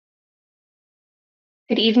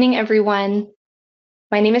Good evening, everyone.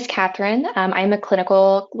 My name is Catherine. I'm a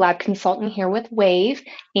clinical lab consultant here with WAVE,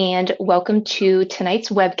 and welcome to tonight's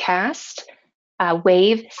webcast,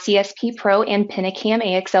 WAVE CSP PRO and Pentacam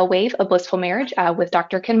AXL WAVE, A Blissful Marriage with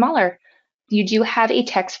Dr. Ken Mahler. You do have a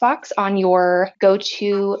text box on your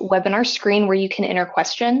go-to webinar screen where you can enter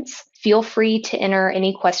questions. Feel free to enter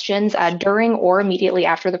any questions during or immediately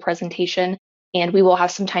after the presentation, and we will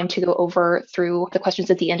have some time to go over through the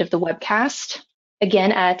questions at the end of the webcast.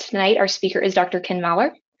 Again, tonight our speaker is Dr. Ken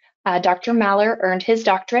Mahler. Dr. Mahler earned his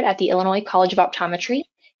doctorate at the Illinois College of Optometry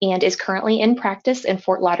and is currently in practice in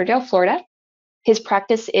Fort Lauderdale, Florida. His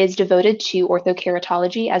practice is devoted to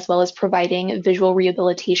orthokeratology as well as providing visual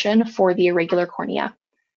rehabilitation for the irregular cornea.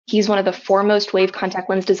 He's one of the foremost wave contact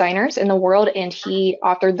lens designers in the world, and he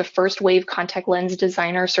authored the first wave contact lens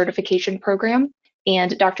designer certification program.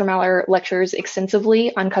 And Dr. Mahler lectures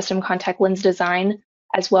extensively on custom contact lens design,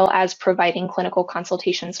 as well as providing clinical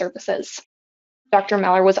consultation services. Dr.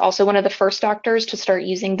 Mahler was also one of the first doctors to start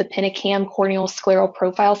using the Pentacam Corneal Scleral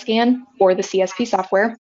Profile scan, or the CSP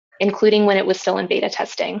software, including when it was still in beta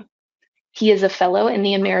testing. He is a fellow in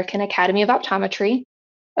the American Academy of Optometry,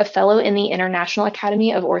 a fellow in the International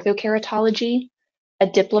Academy of Orthokeratology, a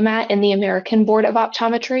diplomat in the American Board of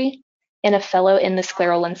Optometry, and a fellow in the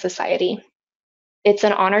Scleral Lens Society. It's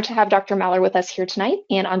an honor to have Dr. Mahler with us here tonight,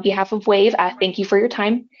 and on behalf of WAVE, thank you for your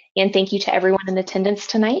time, and thank you to everyone in attendance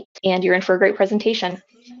tonight, and you're in for a great presentation.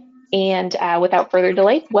 And without further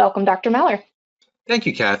delay, welcome Dr. Mahler. Thank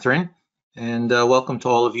you, Catherine, and welcome to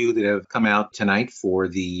all of you that have come out tonight for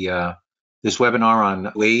the this webinar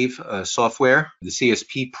on WAVE software, the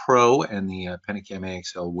CSP PRO and the Pentacam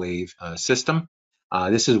AXL WAVE system.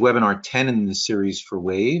 This is webinar 10 in the series for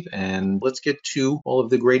WAVE, and let's get to all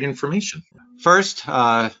of the great information. First,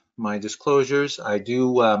 my disclosures. I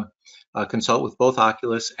do consult with both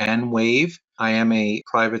Oculus and WAVE. I am a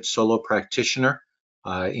private solo practitioner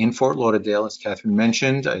in Fort Lauderdale, as Catherine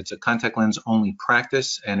mentioned. It's a contact lens only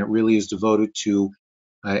practice, and it really is devoted to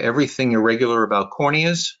everything irregular about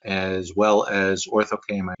corneas, as well as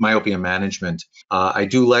myopia management. I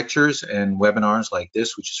do lectures and webinars like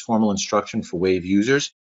this, which is formal instruction for WAVE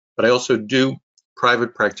users, but I also do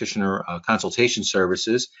private practitioner consultation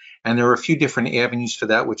services, and there are a few different avenues for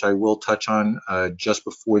that, which I will touch on just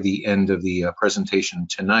before the end of the presentation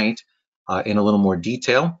tonight in a little more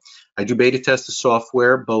detail. I do beta test the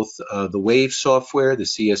software, both the WAVE software, the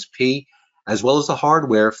CSP, as well as the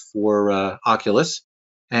hardware for Oculus.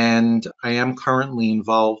 And I am currently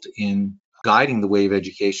involved in guiding the WAVE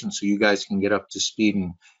education so you guys can get up to speed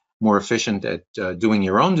and more efficient at doing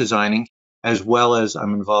your own designing, as well as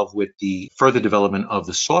I'm involved with the further development of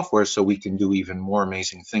the software so we can do even more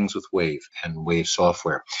amazing things with WAVE and WAVE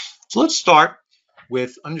software. So let's start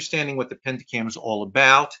with understanding what the Pentacam is all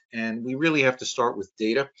about, and we really have to start with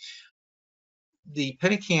data. The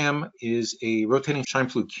Pentacam is a rotating shine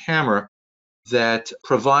fluid camera that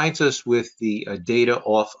provides us with the data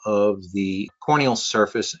off of the corneal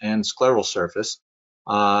surface and scleral surface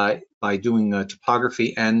by doing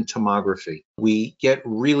topography and tomography. We get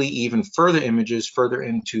really even further images further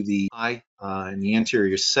into the eye in the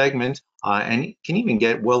anterior segment, and can even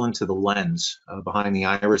get well into the lens behind the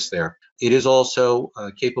iris there. It is also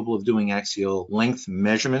capable of doing axial length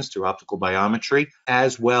measurements through optical biometry,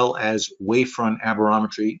 as well as wavefront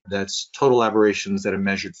aberrometry. That's total aberrations that are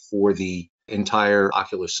measured for the entire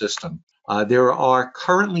ocular system. There are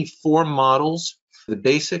currently 4 models: the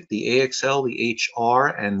basic, the AXL, the HR,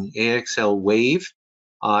 and the AXL WAVE.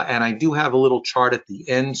 And I do have a little chart at the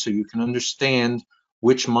end so you can understand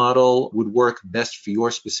which model would work best for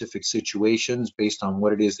your specific situations based on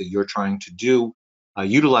what it is that you're trying to do,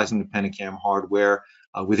 utilizing the Pentacam hardware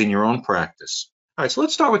within your own practice. All right, so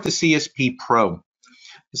let's start with the CSP PRO.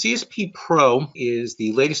 The CSP PRO is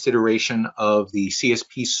the latest iteration of the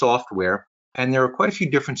CSP software, and there are quite a few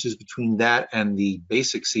differences between that and the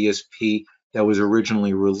basic CSP that was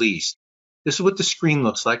originally released. This is what the screen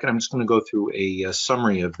looks like, and I'm just going to go through a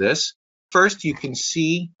summary of this. First, you can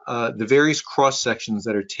see the various cross sections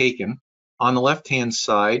that are taken. On the left-hand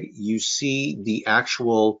side, you see the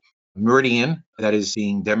actual meridian that is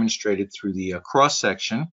being demonstrated through the cross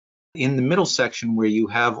section. In the middle section, where you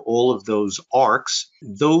have all of those arcs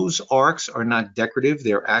are not decorative.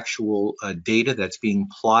 They're actual data that's being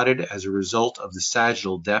plotted as a result of the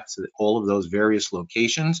sagittal depths at all of those various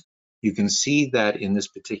locations. You can see that in this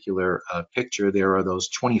particular picture, there are those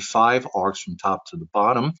 25 arcs from top to the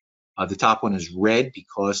bottom. The top one is red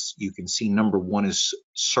because you can see number 1 is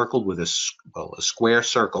circled with a square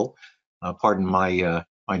circle. Pardon my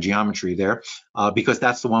geometry there, because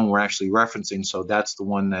that's the one we're actually referencing. So that's the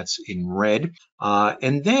one that's in red.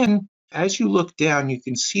 And then As you look down, you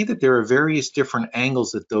can see that there are various different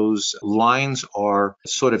angles that those lines are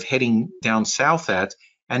sort of heading down south at,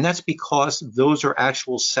 and that's because those are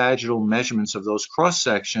actual sagittal measurements of those cross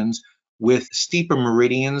sections, with steeper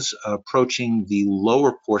meridians approaching the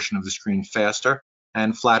lower portion of the screen faster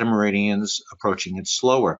and flatter meridians approaching it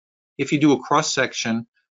slower. If you do a cross section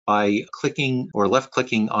by clicking or left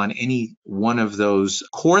clicking on any one of those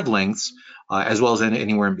chord lengths, as well as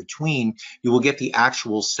anywhere in between, you will get the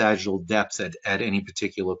actual sagittal depth at any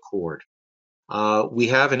particular chord. We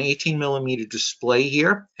have an 18 millimeter display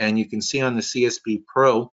here, and you can see on the CSP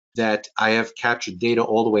Pro that I have captured data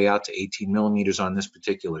all the way out to 18 millimeters on this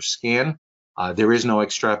particular scan. There is no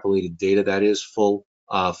extrapolated data, that is full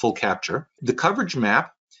capture. The coverage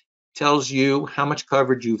map tells you how much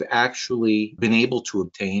coverage you've actually been able to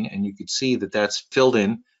obtain, and you can see that that's filled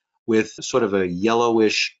in with sort of a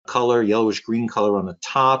yellowish color, yellowish green color on the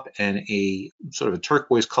top, and a sort of a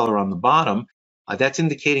turquoise color on the bottom. That's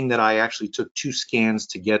indicating that I actually took 2 scans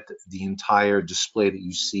to get the entire display that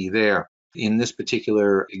you see there. In this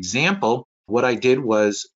particular example, what I did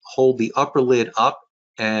was hold the upper lid up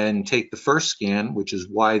and take the first scan, which is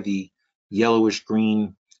why the yellowish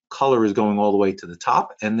green color is going all the way to the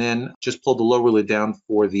top, and then just pull the lower lid down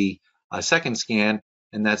for the second scan,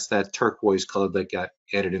 and that's that turquoise color that got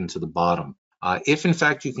added into the bottom. If in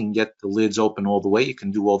fact you can get the lids open all the way, you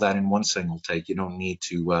can do all that in one single take. You don't need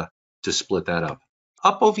to split that up.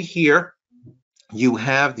 Up over here, you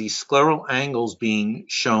have the scleral angles being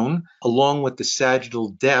shown along with the sagittal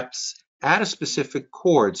depths at a specific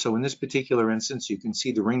chord. So in this particular instance, you can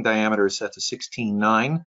see the ring diameter is set to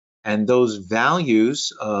 16.9, and those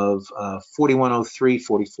values of 4103,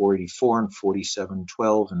 4484, and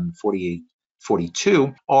 4712 and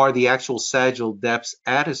 4842 are the actual sagittal depths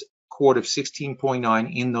at a chord of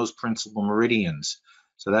 16.9 in those principal meridians.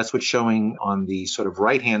 So that's what's showing on the sort of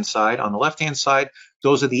right-hand side. On the left-hand side,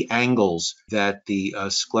 those are the angles that the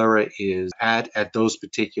sclera is at those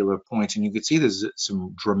particular points. And you can see there's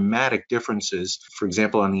some dramatic differences. For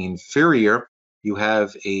example, on the inferior, you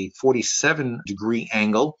have a 47-degree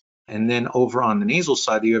angle. And then over on the nasal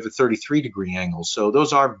side, you have a 33-degree angle. So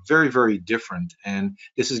those are very, very different. And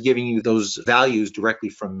this is giving you those values directly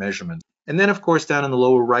from measurement. And then, of course, down in the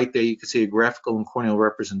lower right there, you can see a graphical and corneal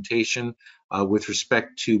representation with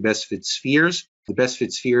respect to best fit spheres. The best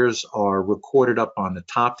fit spheres are recorded up on the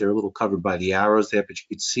top. They're a little covered by the arrows there, but you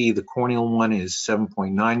can see the corneal one is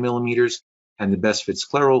 7.9 millimeters, and the best fit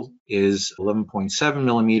scleral is 11.7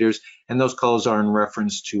 millimeters. And those colors are in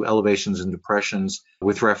reference to elevations and depressions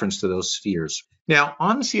with reference to those spheres. Now,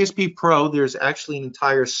 on the CSP Pro, there's actually an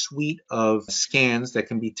entire suite of scans that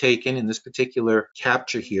can be taken. In this particular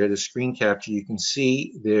capture here, the screen capture, you can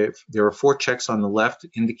see there are 4 checks on the left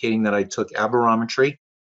indicating that I took aberrometry,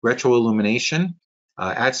 retroillumination,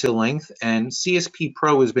 axial length, and CSP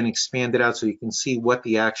Pro has been expanded out so you can see what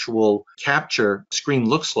the actual capture screen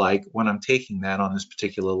looks like when I'm taking that on this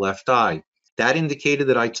particular left eye. That indicated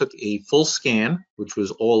that I took a full scan, which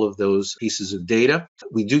was all of those pieces of data.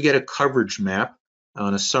 We do get a coverage map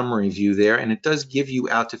on a summary view there, and it does give you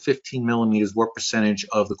out to 15 millimeters what percentage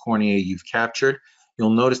of the cornea you've captured.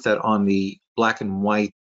 You'll notice that on the black and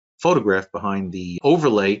white photograph behind the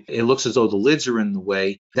overlay, it looks as though the lids are in the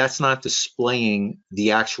way. That's not displaying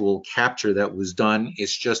the actual capture that was done.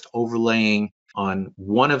 It's just overlaying on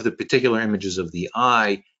one of the particular images of the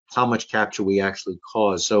eye how much capture we actually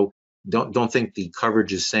caused. So don't think the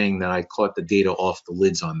coverage is saying that I caught the data off the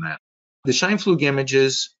lids on that. The Scheimpflug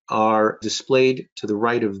images are displayed to the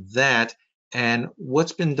right of that, and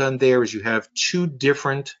what's been done there is you have 2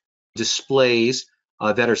 different displays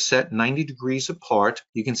that are set 90 degrees apart.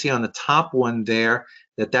 You can see on the top one there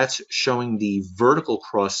that that's showing the vertical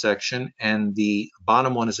cross section, and the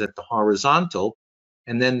bottom one is at the horizontal.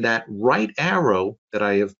 And then that right arrow that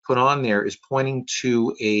I have put on there is pointing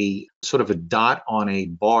to a sort of a dot on a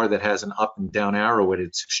bar that has an up and down arrow at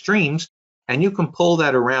its extremes. And you can pull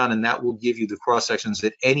that around, and that will give you the cross sections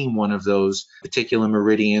at any one of those particular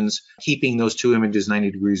meridians, keeping those 2 images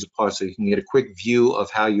 90 degrees apart so you can get a quick view of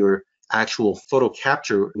how your actual photo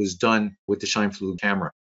capture was done with the Scheimpflug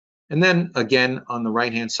camera. And then again, on the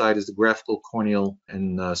right-hand side is the graphical, corneal,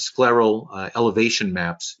 and scleral elevation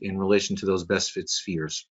maps in relation to those best fit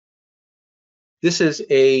spheres. This is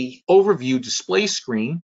an overview display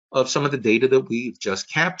screen of some of the data that we've just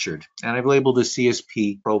captured. And I've labeled the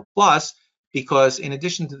CSP Pro Plus because in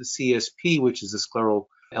addition to the CSP, which is the scleral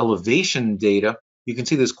elevation data, you can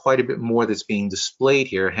see there's quite a bit more that's being displayed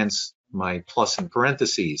here, hence my plus in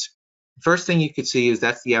parentheses. First thing you can see is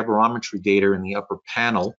that's the aberrometry data in the upper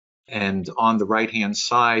panel. And on the right-hand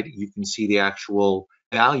side, you can see the actual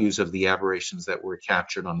values of the aberrations that were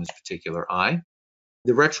captured on this particular eye.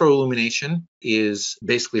 The retroillumination is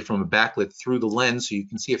basically from a backlit through the lens, so you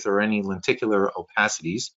can see if there are any lenticular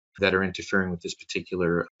opacities that are interfering with this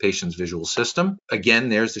particular patient's visual system. Again,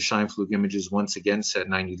 there's the Scheimpflug images once again set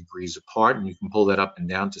 90 degrees apart, and you can pull that up and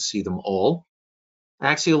down to see them all.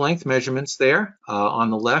 Axial length measurements there. On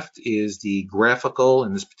the left is the graphical,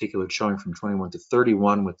 in this particular showing from 21 to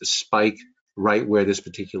 31 with the spike right where this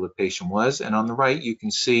particular patient was. And on the right, you can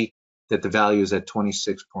see that the value is at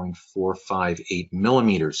 26.458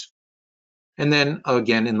 millimeters. And then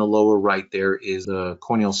again, in the lower right, there is the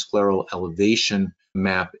corneal scleral elevation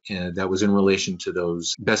map that was in relation to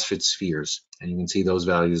those best fit spheres. And you can see those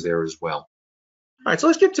values there as well. All right, so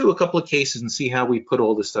let's get to a couple of cases and see how we put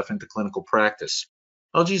all this stuff into clinical practice.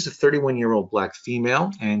 LG is a 31-year-old black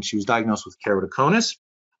female, and she was diagnosed with keratoconus.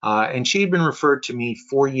 And she had been referred to me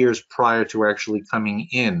 4 years prior to actually coming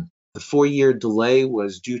in. The 4-year delay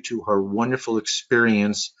was due to her wonderful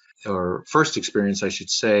experience, or first experience, I should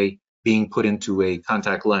say, being put into a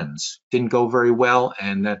contact lens. Didn't go very well,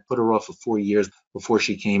 and that put her off for 4 years before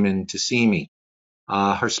she came in to see me.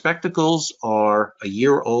 Her spectacles are a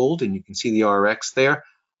year old, and you can see the RX there.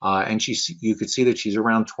 And you could see that she's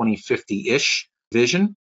around 20/50-ish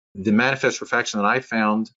vision. The manifest refraction that I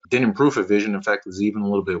found didn't improve her vision. In fact, it was even a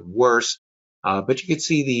little bit worse. But you could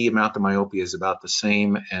see the amount of myopia is about the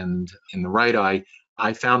same. And in the right eye,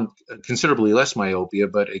 I found considerably less myopia,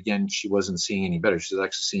 but again, she wasn't seeing any better. She was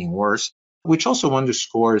actually seeing worse, which also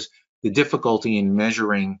underscores the difficulty in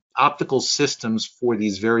measuring optical systems for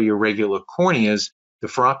these very irregular corneas. The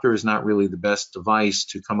phoropter is not really the best device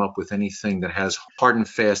to come up with anything that has hard and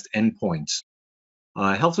fast endpoints.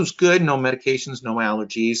 Health was good, no medications, no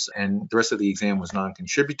allergies, and the rest of the exam was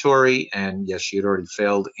non-contributory. And yes, she had already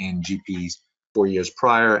failed in GPs 4 years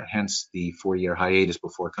prior, hence the 4-year hiatus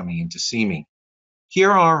before coming in to see me. Here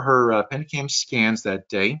are her Pentacam scans that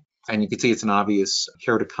day, and you can see it's an obvious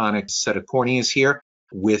keratoconic set of corneas here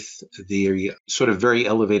with the sort of very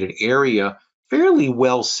elevated area fairly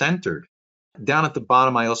well centered. Down at the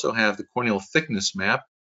bottom, I also have the corneal thickness map,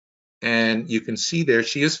 and you can see there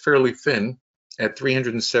she is fairly thin at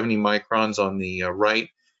 370 microns on the right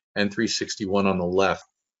and 361 on the left.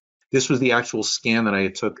 This was the actual scan that I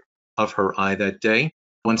took of her eye that day.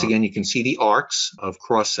 Once again, you can see the arcs of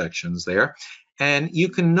cross sections there. And you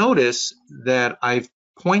can notice that I've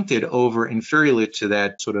pointed over inferiorly to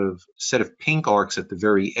that sort of set of pink arcs at the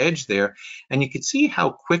very edge there. And you can see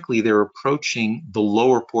how quickly they're approaching the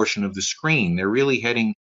lower portion of the screen. They're really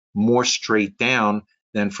heading more straight down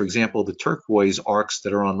than, for example, the turquoise arcs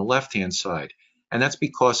that are on the left-hand side. And that's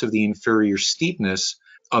because of the inferior steepness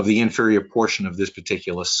of the inferior portion of this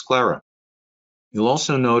particular sclera. You'll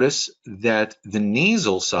also notice that the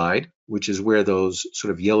nasal side, which is where those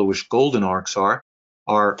sort of yellowish golden arcs are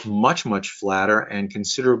much, much flatter and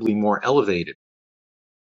considerably more elevated.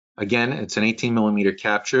 Again, it's an 18 millimeter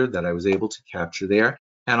capture that I was able to capture there.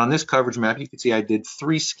 And on this coverage map, you can see I did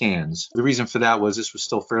 3 scans. The reason for that was this was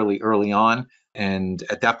still fairly early on. And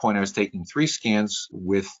at that point, I was taking 3 scans,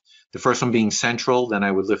 with the first one being central. Then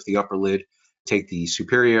I would lift the upper lid, take the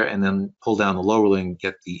superior, and then pull down the lower lid and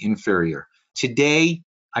get the inferior. Today,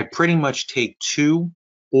 I pretty much take 2,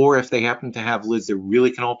 or if they happen to have lids that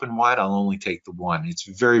really can open wide, I'll only take the 1. It's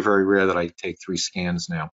very, very rare that I take 3 scans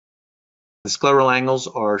now. The scleral angles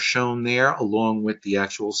are shown there along with the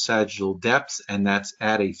actual sagittal depth, and that's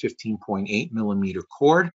at a 15.8 millimeter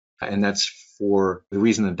chord. And that's for the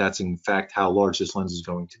reason that that's in fact how large this lens is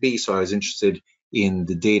going to be. So I was interested in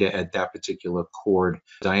the data at that particular chord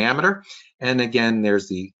diameter. And again, there's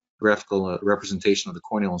the graphical representation of the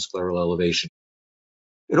corneal and scleral elevation.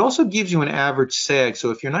 It also gives you an average sag.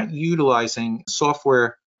 So if you're not utilizing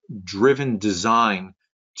software-driven design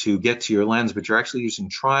to get to your lens, but you're actually using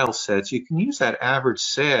trial sets, you can use that average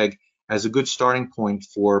sag as a good starting point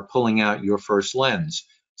for pulling out your first lens.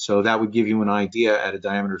 So that would give you an idea at a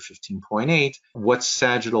diameter of 15.8 what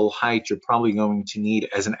sagittal height you're probably going to need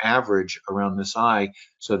as an average around this eye,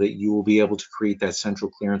 so that you will be able to create that central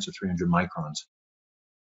clearance of 300 microns.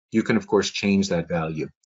 You can, of course, change that value.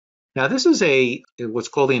 Now, this is what's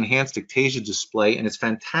called the enhanced ectasia display, and it's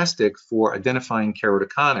fantastic for identifying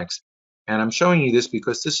keratoconics. And I'm showing you this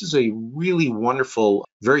because this is a really wonderful,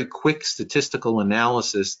 very quick statistical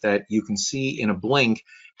analysis that you can see in a blink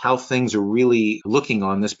how things are really looking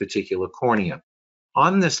on this particular cornea.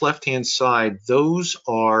 On this left-hand side, those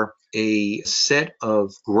are a set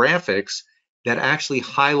of graphics that actually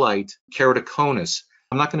highlight keratoconus.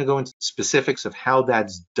 I'm not going to go into specifics of how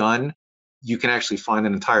that's done. You can actually find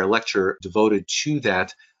an entire lecture devoted to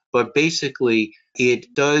that. but basically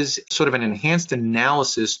it does sort of an enhanced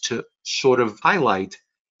analysis to sort of highlight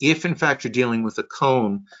if in fact you're dealing with a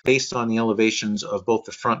cone based on the elevations of both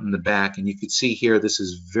the front and the back. And you can see here, this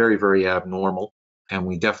is very, very abnormal. And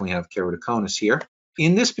we definitely have keratoconus here.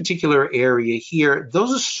 In this particular area here,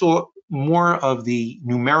 those are more of the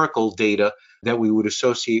numerical data that we would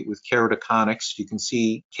associate with keratoconics. You can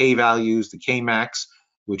see K values, the Kmax,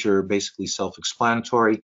 which are basically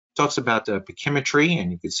self-explanatory. It talks about the pachymetry,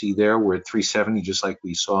 and you can see there we're at 370, just like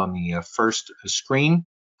we saw on the first screen.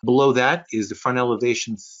 Below that is the front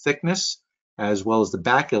elevation thickness, as well as the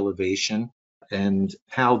back elevation, and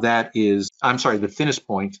how that is, the thinnest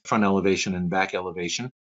point, front elevation and back elevation.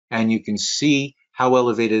 And you can see how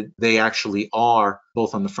elevated they actually are,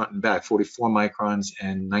 both on the front and back, 44 microns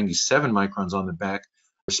and 97 microns on the back,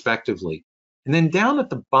 respectively. And then down at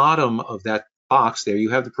the bottom of that box there, you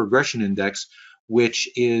have the progression index, which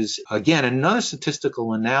is, again, another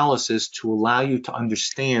statistical analysis to allow you to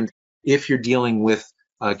understand if you're dealing with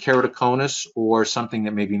keratoconus or something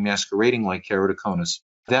that may be masquerading like keratoconus.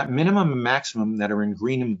 That minimum and maximum that are in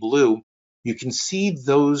green and blue, you can see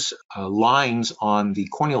those lines on the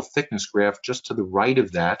corneal thickness graph just to the right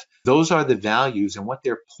of that. Those are the values, and what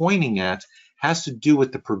they're pointing at has to do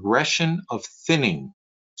with the progression of thinning.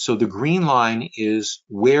 So the green line is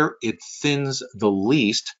where it thins the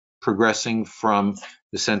least, progressing from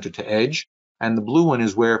the center to edge, and the blue one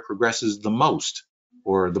is where it progresses the most,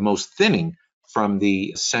 or the most thinning from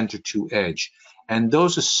the center to edge. And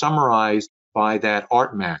those are summarized by that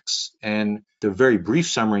Artmax. And the very brief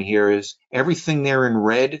summary here is everything there in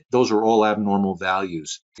red, those are all abnormal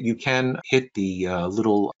values. You can hit the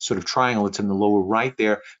little sort of triangle that's in the lower right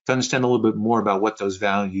there to understand a little bit more about what those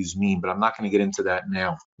values mean, but I'm not going to get into that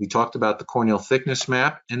now. We talked about the corneal thickness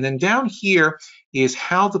map, and then down here is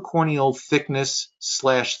how the corneal thickness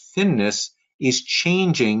 / thinness is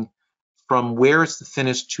changing from where it's the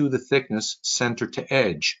thinnest to the thickness, center to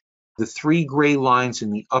edge. The three gray lines in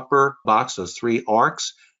the upper box, those three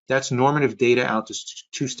arcs, that's normative data out to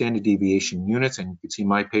 2 standard deviation units. And you can see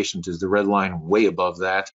my patient is the red line way above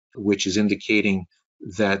that, which is indicating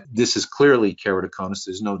that this is clearly keratoconus.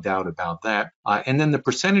 There's no doubt about that. And then the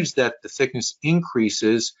percentage that the thickness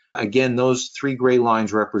increases, again, those 3 gray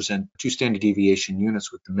lines represent 2 standard deviation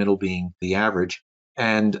units, with the middle being the average.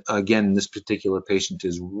 And again, this particular patient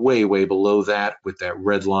is way, way below that with that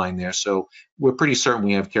red line there. So we're pretty certain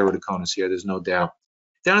we have keratoconus here. There's no doubt.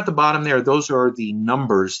 Down at the bottom there, those are the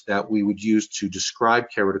numbers that we would use to describe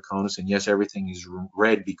keratoconus. And yes, everything is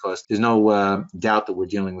red because there's no doubt that we're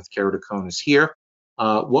dealing with keratoconus here.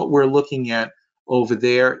 What we're looking at over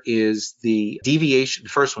there is the deviation. The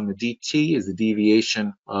first one, the DT, is the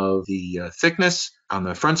deviation of the thickness on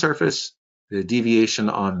the front surface, the deviation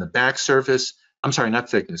on the back surface. I'm sorry, not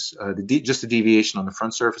thickness, just the deviation on the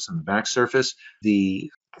front surface and the back surface. The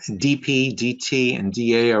DP, DT, and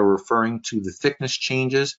DA are referring to the thickness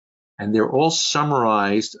changes, and they're all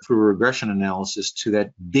summarized through a regression analysis to that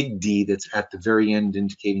big D that's at the very end,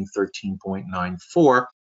 indicating 13.94.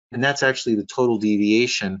 And that's actually the total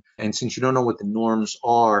deviation. And since you don't know what the norms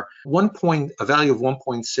are, a value of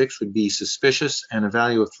 1.6 would be suspicious, and a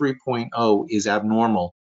value of 3.0 is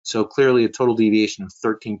abnormal. So clearly a total deviation of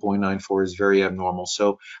 13.94 is very abnormal.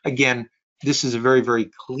 So again, this is a very, very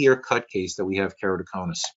clear-cut case that we have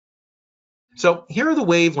keratoconus. So here are the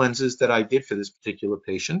wave lenses that I did for this particular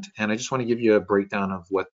patient, and I just want to give you a breakdown of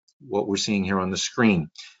what we're seeing here on the screen.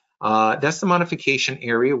 That's the modification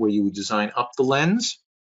area where you would design up the lens.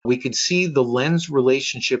 We could see the lens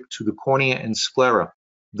relationship to the cornea and sclera.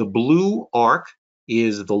 The blue arc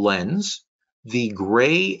is the lens. The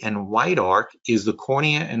gray and white arc is the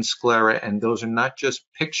cornea and sclera, and those are not just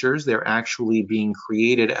pictures, they're actually being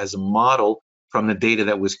created as a model from the data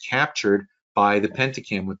that was captured by the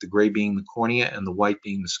Pentacam, with the gray being the cornea and the white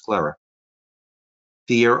being the sclera.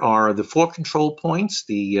 There are the 4 control points,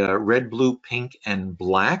 the red, blue, pink, and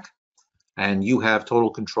black, and you have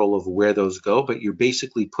total control over where those go, but you're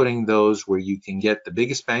basically putting those where you can get the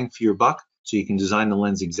biggest bang for your buck, so you can design the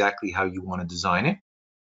lens exactly how you want to design it.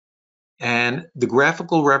 And the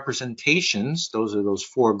graphical representations, those are those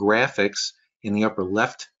 4 graphics in the upper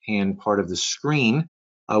left-hand part of the screen.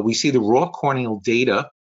 We see the raw corneal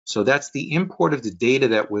data. So that's the import of the data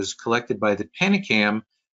that was collected by the Pentacam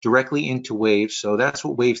directly into Wave. So that's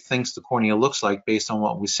what Wave thinks the cornea looks like based on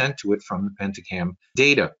what was sent to it from the Pentacam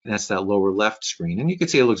data. And that's that lower left screen. And you can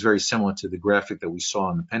see it looks very similar to the graphic that we saw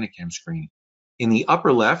on the Pentacam screen. In the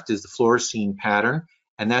upper left is the fluorescein pattern.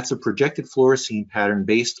 And that's a projected fluorescein pattern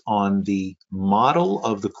based on the model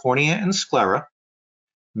of the cornea and sclera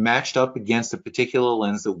matched up against a particular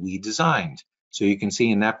lens that we designed. So you can see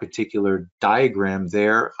in that particular diagram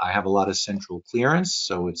there, I have a lot of central clearance,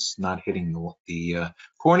 so it's not hitting the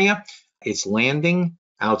cornea. It's landing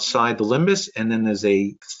outside the limbus, and then there's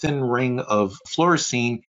a thin ring of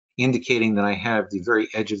fluorescein indicating that I have the very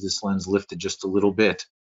edge of this lens lifted just a little bit.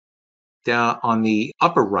 Down on the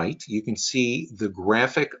upper right, you can see the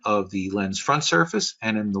graphic of the lens front surface,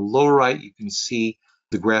 and in the lower right, you can see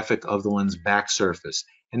the graphic of the lens back surface.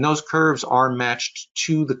 And those curves are matched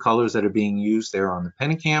to the colors that are being used there on the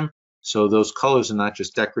Pentacam. So those colors are not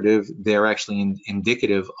just decorative, they're actually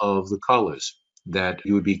indicative of the colors that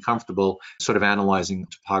you would be comfortable sort of analyzing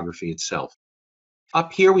topography itself.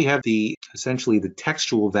 Up here we have essentially the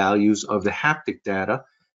textual values of the haptic data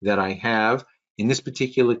that I have. In this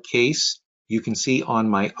particular case, you can see on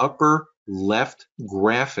my upper left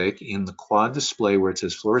graphic in the quad display where it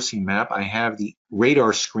says fluorescein map, I have the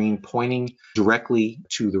radar screen pointing directly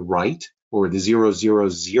to the right, or the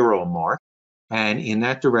 000 mark. And in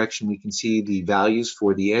that direction, we can see the values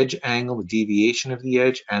for the edge angle, the deviation of the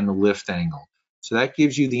edge, and the lift angle. So that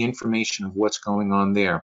gives you the information of what's going on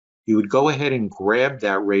there. You would go ahead and grab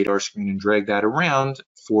that radar screen and drag that around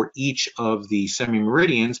for each of the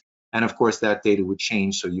semi-meridians. And of course, that data would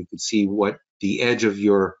change so you could see what the edge of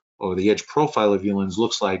the edge profile of your lens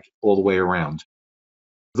looks like all the way around.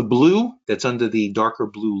 The blue that's under the darker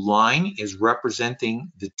blue line is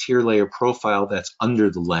representing the tear layer profile that's under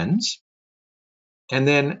the lens. And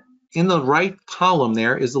then in the right column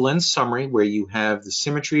there is the lens summary, where you have the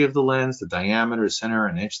symmetry of the lens, the diameter, center,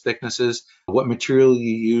 and edge thicknesses, what material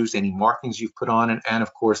you used, any markings you've put on it, and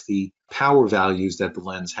of course the power values that the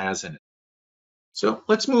lens has in it. So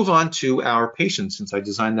let's move on to our patient, since I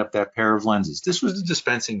designed up that pair of lenses. This was the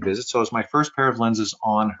dispensing visit, so it was my first pair of lenses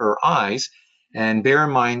on her eyes. And bear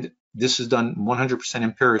in mind, this is done 100%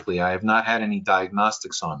 empirically. I have not had any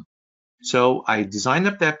diagnostics on. So I designed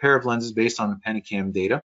up that pair of lenses based on the Pentacam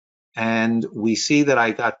data. And we see that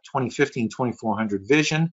I got 20/50 and 2400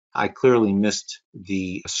 vision. I clearly missed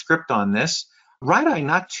the script on this. Right eye,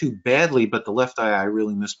 not too badly, but the left eye I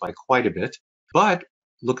really missed by quite a bit. But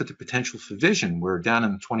look at the potential for vision. We're down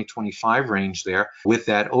in the 20/25 range there with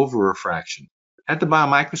that over-refraction. At the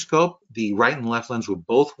biomicroscope, the right and left lens were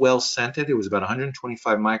both well centered. It was about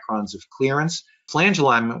 125 microns of clearance. Flange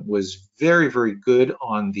alignment was very, very good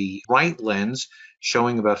on the right lens,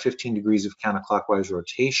 showing about 15 degrees of counterclockwise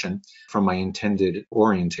rotation from my intended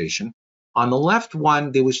orientation. On the left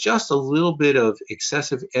one, there was just a little bit of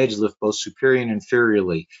excessive edge lift, both superior and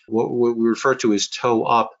inferiorly, what we refer to as toe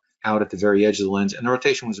up out at the very edge of the lens, and the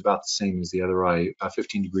rotation was about the same as the other eye,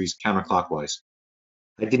 15 degrees counterclockwise.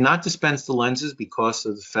 I did not dispense the lenses because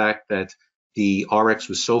of the fact that the RX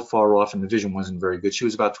was so far off and the vision wasn't very good. She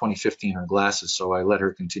was about 20/50 in her glasses, so I let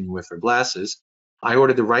her continue with her glasses. I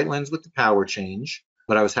ordered the right lens with the power change,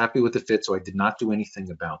 but I was happy with the fit, so I did not do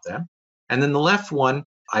anything about that. And then the left one,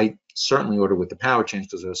 I certainly ordered with the power change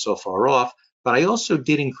because I was so far off, but I also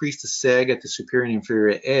did increase the sag at the superior and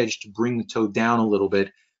inferior edge to bring the toe down a little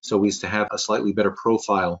bit, so we used to have a slightly better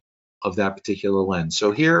profile of that particular lens.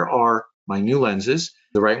 So here are my new lenses.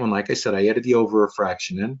 The right one, like I said, I added the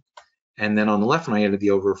over-refraction in. And then on the left one, I added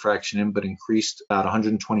the over-refraction in, but increased about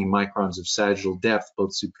 120 microns of sagittal depth,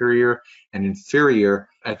 both superior and inferior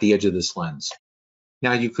at the edge of this lens.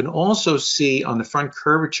 Now you can also see on the front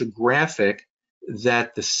curvature graphic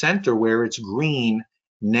that the center, where it's green,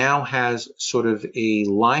 now has sort of a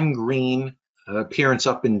lime green appearance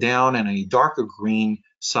up and down and a darker green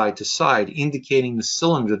side to side, indicating the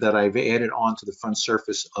cylinder that I've added onto the front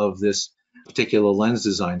surface of this particular lens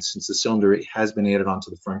design, since the cylinder has been added onto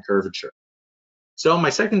the front curvature. So my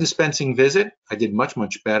second dispensing visit, I did much,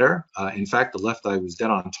 much better. In fact, the left eye was dead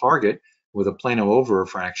on target with a plano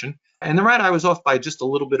over-refraction, and the right eye was off by just a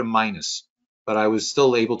little bit of minus, but I was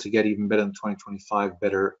still able to get even better than 20/25,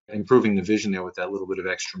 better, improving the vision there with that little bit of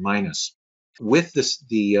extra minus. With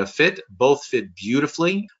the fit, both fit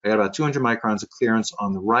beautifully. I got about 200 microns of clearance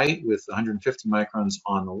on the right with 150 microns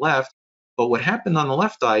on the left. But what happened on the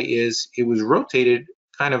left eye is it was rotated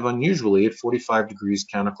kind of unusually at 45 degrees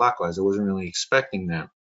counterclockwise. I wasn't really expecting that.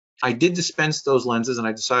 I did dispense those lenses, and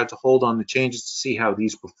I decided to hold on the changes to see how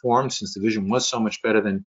these performed, since the vision was so much better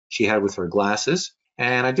than she had with her glasses.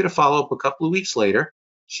 And I did a follow-up a couple of weeks later.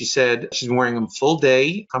 She said she's wearing them full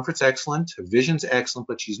day, comfort's excellent, her vision's excellent,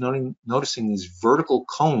 but she's noticing these vertical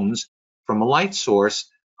cones from a light source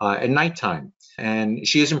at nighttime. And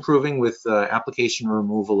she is improving with application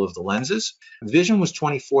removal of the lenses. Vision was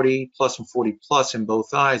 20/40 plus and 40 plus in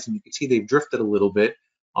both eyes, and you can see they've drifted a little bit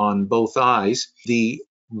on both eyes. The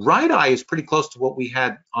right eye is pretty close to what we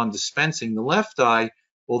had on dispensing. The left eye,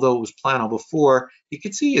 although it was plano before, you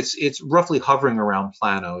can see it's roughly hovering around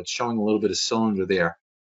plano. It's showing a little bit of cylinder there.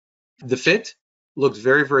 The fit looks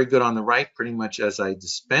very, very good on the right, pretty much as I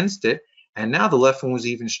dispensed it. And now the left one was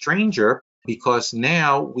even stranger because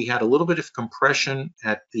now we had a little bit of compression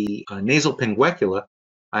at the nasal pinguecula,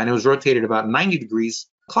 and it was rotated about 90 degrees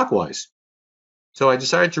clockwise. So I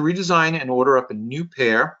decided to redesign and order up a new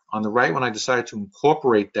pair. On the right one, I decided to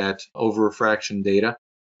incorporate that over-refraction data.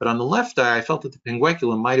 But on the left eye, I felt that the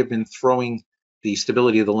pinguecula might have been throwing the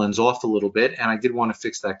stability of the lens off a little bit, and I did want to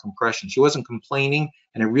fix that compression. She wasn't complaining,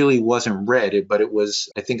 and it really wasn't red, but it was,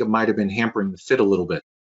 I think it might have been hampering the fit a little bit.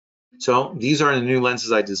 So these are the new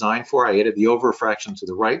lenses I designed for. I added the over-refraction to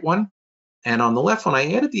the right one. And on the left one,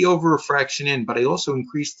 I added the over-refraction in, but I also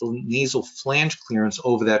increased the nasal flange clearance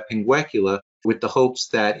over that pinguecula with the hopes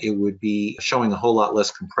that it would be showing a whole lot less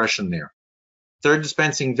compression there. Third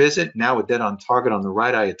dispensing visit, now a dead on target on the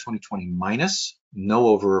right eye at 20/20 minus, no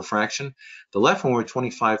over-refraction. The left one, we're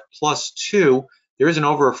 25 plus 2. There is an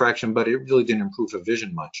over-refraction, but it really didn't improve the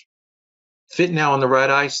vision much. Fit now on the right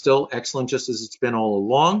eye, still excellent, just as it's been all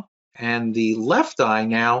along. And the left eye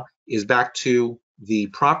now is back to the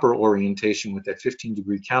proper orientation with that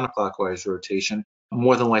 15-degree counterclockwise rotation,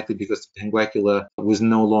 more than likely because the pinguecula was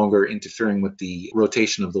no longer interfering with the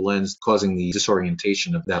rotation of the lens, causing the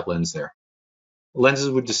disorientation of that lens there. Lenses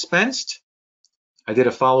were dispensed. I did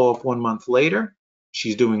a follow-up 1 month later.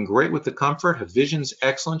 She's doing great with the comfort. Her vision's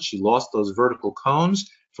excellent. She lost those vertical cones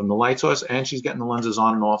from the light source, and she's getting the lenses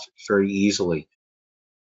on and off very easily.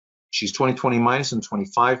 She's 20/20 minus and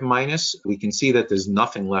 25 minus. We can see that there's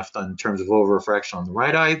nothing left in terms of over-refraction on the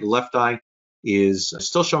right eye. The left eye is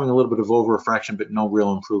still showing a little bit of over-refraction, but no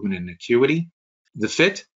real improvement in acuity. The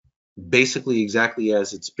fit, basically exactly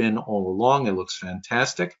as it's been all along. It looks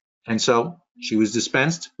fantastic. And so she was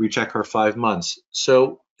dispensed. Recheck her 5 months.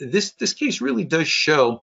 So this case really does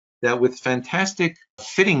show that with fantastic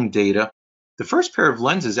fitting data, the first pair of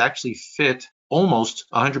lenses actually fit almost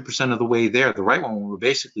 100% of the way there. The right one we were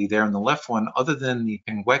basically there, and the left one, other than the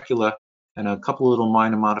pinguecula and a couple of little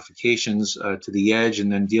minor modifications to the edge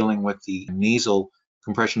and then dealing with the nasal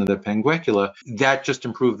compression of the pinguecula, that just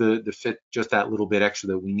improved the fit just that little bit extra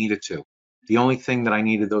that we needed to. The only thing that I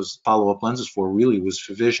needed those follow-up lenses for really was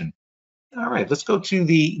for vision. All right, let's go to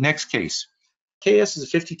the next case. KS is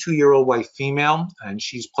a 52-year-old white female, and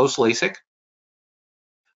she's post-Lasik.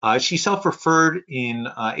 She self-referred in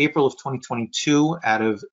April of 2022 out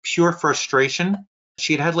of pure frustration.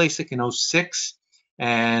 She had LASIK in 2006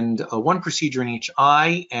 and one procedure in each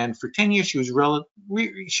eye. And for 10 years, she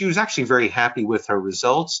was actually very happy with her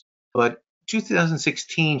results. But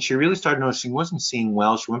 2016, she really started noticing wasn't seeing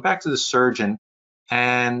well. She went back to the surgeon,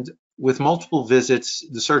 and with multiple visits,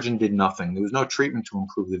 the surgeon did nothing. There was no treatment to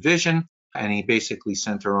improve the vision, and he basically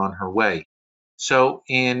sent her on her way. So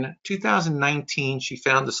in 2019, she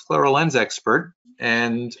found a scleral lens expert,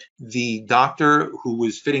 and the doctor who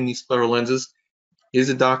was fitting these scleral lenses is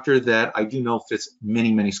a doctor that I do know fits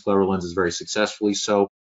many, many scleral lenses very successfully. So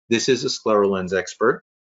this is a scleral lens expert,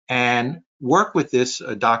 and worked with this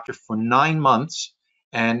doctor for 9 months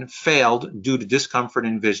and failed due to discomfort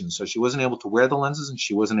in vision. So she wasn't able to wear the lenses and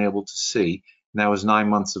she wasn't able to see, and that was 9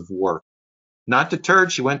 months of work. Not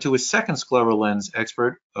deterred, she went to a second scleral lens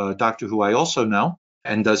expert, a doctor who I also know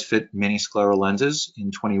and does fit many scleral lenses.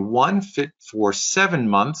 In 21, fit for 7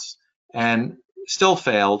 months and still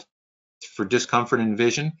failed for discomfort in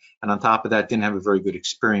vision. And on top of that, didn't have a very good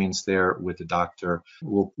experience there with the doctor.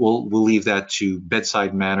 We'll leave that to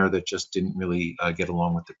bedside manner that just didn't really get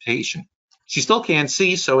along with the patient. She still can't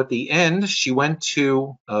see, so at the end, she went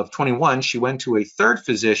to, of 21, she went to a third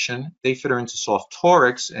physician. They fit her into soft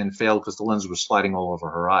torics and failed because the lenses were sliding all over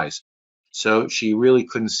her eyes. So she really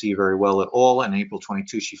couldn't see very well at all. In April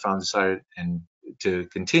 22, she decided to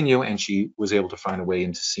continue, and she was able to find a way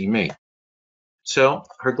in to see me. So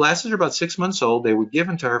her glasses are about 6 months old. They were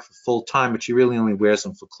given to her for full time, but she really only wears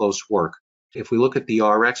them for close work. If we look at the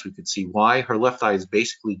RX, we could see why. Her left eye is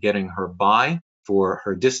basically getting her by for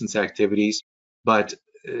her distance activities, but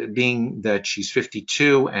being that she's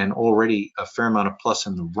 52 and already a fair amount of plus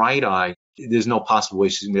in the right eye, there's no possible way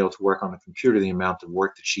she's going to be able to work on the computer the amount of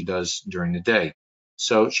work that she does during the day.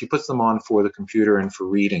 So she puts them on for the computer and for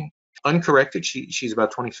reading. Uncorrected, she's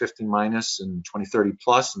about 20/50 minus and 20/30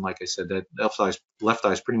 plus, and like I said, that left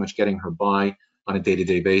eye is pretty much getting her by on a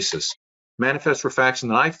day-to-day basis. Manifest refraction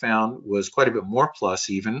that I found was quite a bit more plus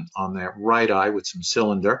even on that right eye with some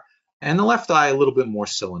cylinder, and the left eye a little bit more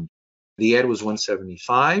cylinder. The ed was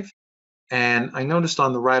 175, and I noticed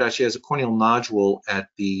on the right eye she has a corneal nodule at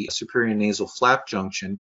the superior nasal flap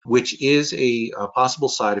junction, which is a possible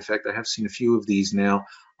side effect. I have seen a few of these now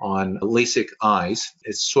on LASIK eyes.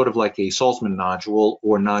 It's sort of like a Salzmann nodule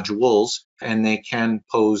or nodules, and they can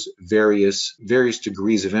pose various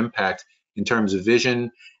degrees of impact in terms of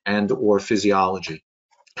vision and or physiology.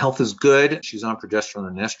 Health is good. She's on progesterone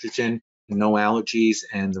and estrogen, no allergies,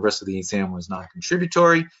 and the rest of the exam was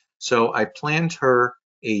non-contributory. So I planned her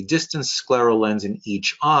a distance scleral lens in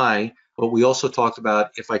each eye, but we also talked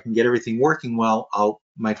about if I can get everything working well,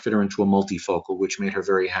 might fit her into a multifocal, which made her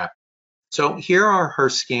very happy. So here are her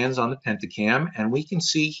scans on the Pentacam, and we can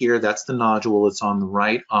see here that's the nodule that's on the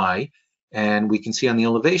right eye, and we can see on the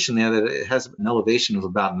elevation there that it has an elevation of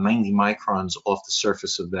about 90 microns off the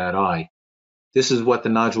surface of that eye. This is what the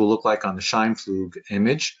nodule looked like on the Scheimpflug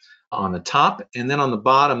image on the top, and then on the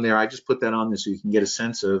bottom there, I just put that on there so you can get a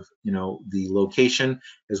sense of, the location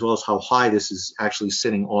as well as how high this is actually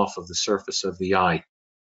sitting off of the surface of the eye.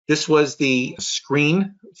 This was the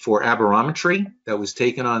screen for aberrometry that was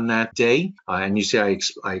taken on that day, and you see I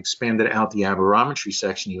expanded out the aberrometry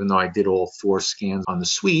section, even though I did all 4 scans on the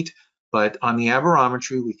suite. But on the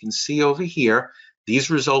aberrometry, we can see over here these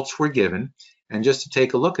results were given. And just to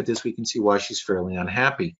take a look at this, we can see why she's fairly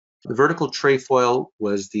unhappy. The vertical trefoil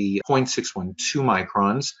was the 0.612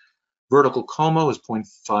 microns. Vertical coma was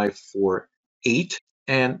 0.548,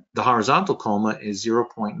 and the horizontal coma is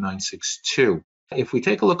 0.962. If we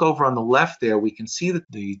take a look over on the left there, we can see that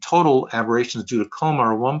the total aberrations due to coma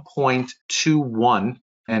are 1.21.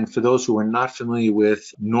 And for those who are not familiar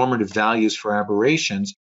with normative values for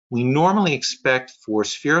aberrations, we normally expect for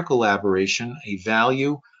spherical aberration a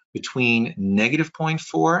value between negative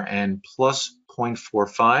 0.4 and plus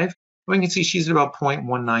 0.45. We can see she's at about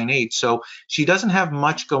 0.198. So she doesn't have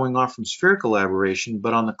much going on from spherical aberration,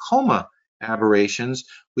 but on the coma aberrations,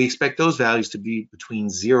 we expect those values to be between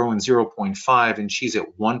 0 and 0.5, and she's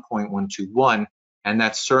at 1.121, and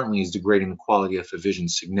that certainly is degrading the quality of her vision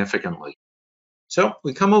significantly. So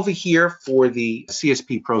we come over here for the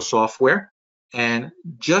CSP PRO software, and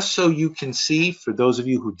just so you can see, for those of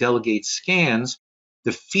you who delegate scans,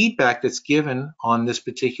 the feedback that's given on this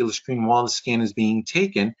particular screen while the scan is being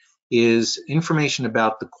taken is information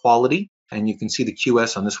about the quality, and you can see the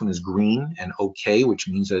QS on this one is green and okay, which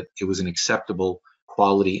means that it was an acceptable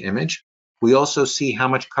quality image. We also see how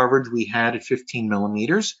much coverage we had at 15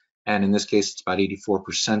 millimeters, and in this case, it's about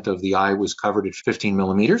 84% of the eye was covered at 15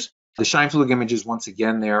 millimeters. The Scheimpflug images, once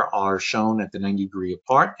again, there are shown at the 90-degree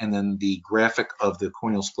apart, and then the graphic of the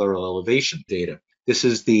corneal scleral elevation data. This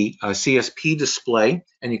is the CSP display,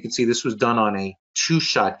 and you can see this was done on a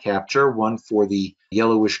 2-shot capture, one for the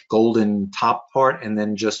yellowish golden top part, and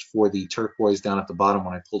then just for the turquoise down at the bottom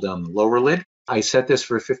when I pull down the lower lid. I set this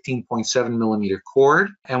for a 15.7 millimeter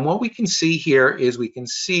cord, and what we can see here is we can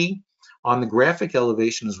see on the graphic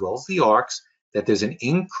elevation as well as the arcs that there's an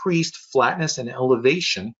increased flatness and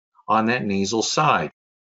elevation on that nasal side.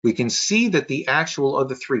 We can see that the actual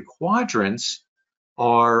other 3 quadrants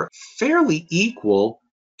are fairly equal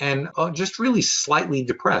and just really slightly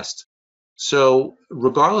depressed. So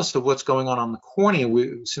regardless of what's going on the cornea,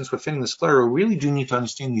 since we're fitting the sclera, we really do need to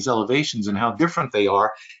understand these elevations and how different they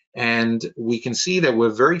are. And we can see that we're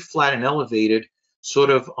very flat and elevated sort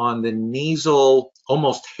of on the nasal,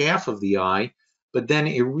 almost half of the eye, but then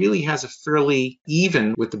it really has a fairly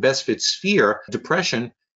even with the best fit sphere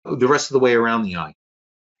depression the rest of the way around the eye.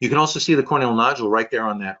 You can also see the corneal nodule right there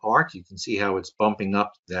on that arc. You can see how it's bumping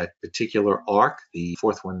up that particular arc, the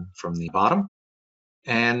 4th one from the bottom.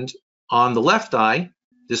 And on the left eye,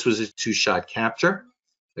 this was a 2-shot capture,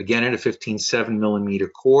 again at a 15.7 millimeter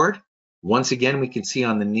cord. Once again, we can see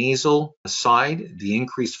on the nasal side the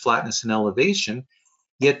increased flatness and elevation.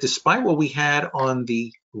 Yet despite what we had on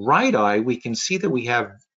the right eye, we can see that we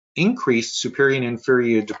have increased superior and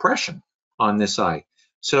inferior depression on this eye.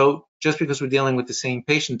 So just because we're dealing with the same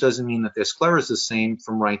patient doesn't mean that their sclera is the same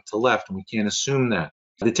from right to left, and we can't assume that.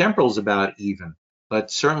 The temporal is about even,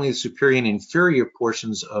 but certainly the superior and inferior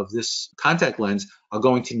portions of this contact lens are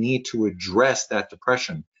going to need to address that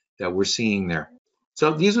depression that we're seeing there.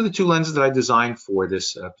 So these are the 2 lenses that I designed for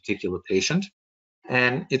this particular patient.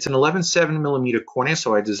 And it's an 11.7 millimeter cornea,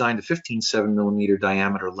 so I designed a 15.7 millimeter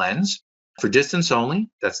diameter lens. For distance only,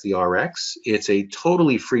 that's the RX. It's a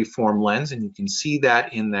totally free-form lens, and you can see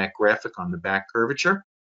that in that graphic on the back curvature.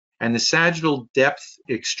 And the sagittal depth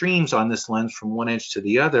extremes on this lens from one edge to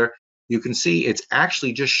the other, you can see it's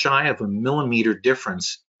actually just shy of a millimeter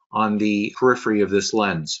difference on the periphery of this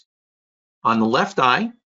lens. On the left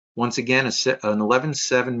eye, once again, an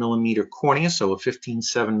 11.7 millimeter cornea, so a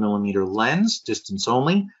 15.7 millimeter lens, distance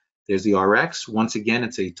only. There's the RX. Once again,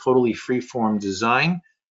 it's a totally free-form design.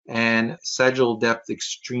 And sagittal depth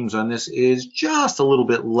extremes on this is just a little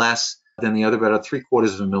bit less then the other about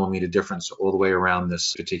 3/4 of a millimeter difference all the way around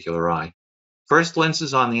this particular eye. First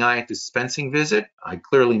lenses on the eye at dispensing visit. I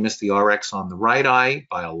clearly missed the RX on the right eye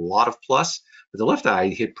by a lot of plus, but the left eye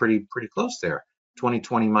hit pretty close there.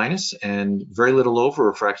 20/20 minus and very little over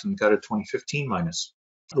refraction, got a 20/15 minus.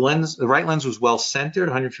 The right lens was well centered,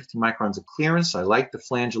 150 microns of clearance. I liked the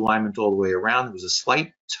flange alignment all the way around. There was a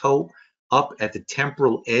slight toe up at the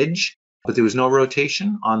temporal edge, but there was no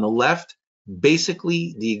rotation. On the left,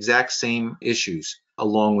 basically the exact same issues,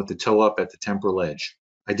 along with the toe up at the temporal edge.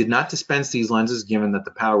 I did not dispense these lenses given that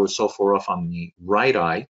the power was so far off on the right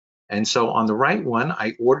eye. And so on the right one,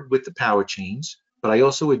 I ordered with the power chains, but I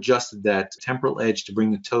also adjusted that temporal edge to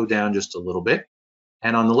bring the toe down just a little bit.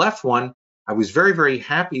 And on the left one, I was very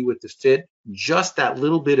happy with the fit, just that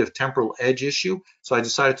little bit of temporal edge issue. So I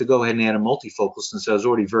decided to go ahead and add a multifocal since I was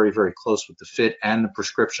already very close with the fit and the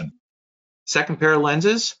prescription. Second pair of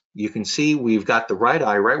lenses, you can see we've got the right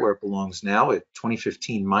eye right where it belongs now at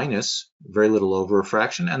 20/15 minus, very little over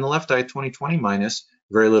refraction, and the left eye 20/20 minus,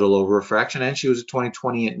 very little over refraction, and she was at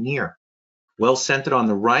 20/20 at near. Well centered on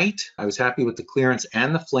the right. I was happy with the clearance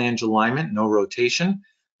and the flange alignment, no rotation.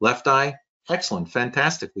 Left eye, excellent,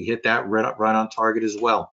 fantastic. We hit that right on target as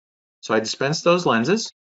well. So I dispensed those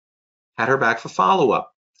lenses, had her back for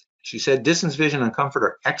follow-up. She said distance vision and comfort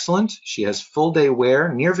are excellent. She has full day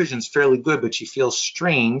wear. Near vision's fairly good, but she feels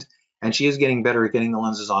strained, and she is getting better at getting the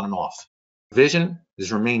lenses on and off. Vision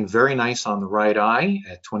has remained very nice on the right eye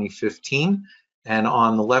at 20/15, and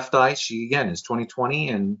on the left eye, she again is 20/20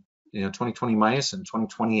 and 20/20 minus and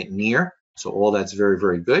 20/20 at near. So all that's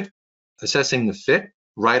very good. Assessing the fit,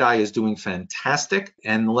 right eye is doing fantastic,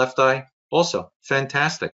 and the left eye also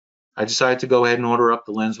fantastic. I decided to go ahead and order up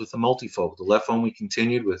the lens with the multifocal. The left one we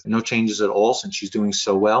continued with no changes at all since she's doing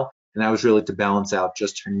so well, and that was really to balance out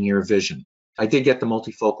just her near vision. I did get the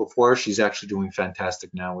multifocal for her. She's actually doing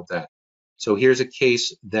fantastic now with that. So here's a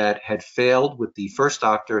case that had failed with the first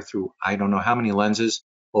doctor through I don't know how many lenses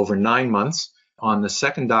over 9 months. On the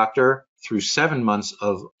second doctor through 7 months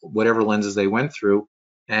of whatever lenses they went through.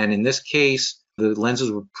 And in this case, the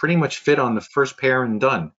lenses were pretty much fit on the first pair and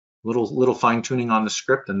done. Little fine tuning on the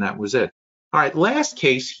script, and that was it. All right, last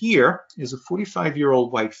case here is a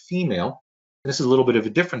 45-year-old white female. This is a little bit of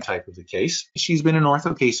a different type of a case. She's been in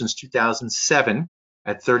Ortho-K since 2007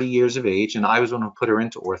 at 30 years of age, and I was the one who put her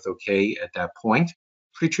into Ortho-K at that point.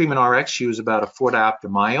 Pre-treatment RX, she was about a 4 diopter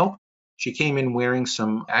myope. She came in wearing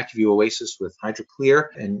some AccuView Oasis with HydroClear,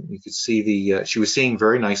 and you could see she was seeing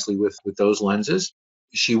very nicely with those lenses.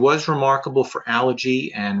 She was remarkable for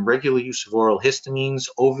allergy and regular use of oral histamines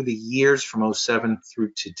over the years from 2007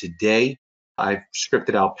 through to today. I've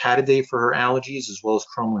scripted out Pataday for her allergies as well as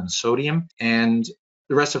chromium and sodium, and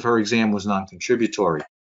the rest of her exam was non-contributory.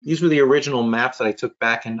 These were the original maps that I took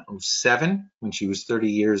back in 2007 when she was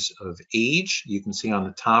 30 years of age. You can see on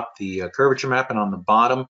the top the curvature map, and on the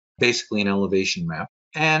bottom basically an elevation map.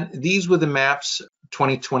 And these were the maps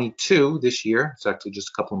 2022 this year. It's actually just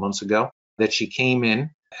a couple of months ago that she came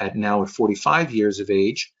in at 45 years of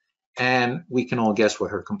age. And we can all guess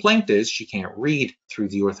what her complaint is. She can't read through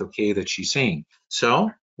the Ortho-K that she's seeing.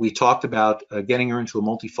 So we talked about getting her into a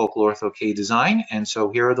multifocal Ortho-K design. And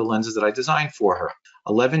so here are the lenses that I designed for her.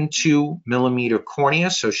 11.2 millimeter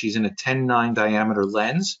cornea. So she's in a 10.9 diameter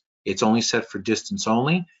lens. It's only set for distance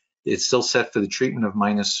only. It's still set for the treatment of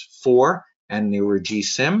 -4 and they were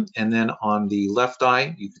G-SIM. And then on the left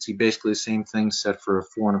eye, you can see basically the same thing set for a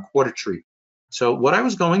 4 1/4 treat. So what I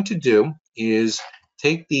was going to do is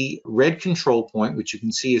take the red control point, which you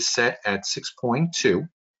can see is set at 6.2.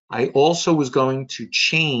 I also was going to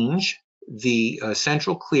change the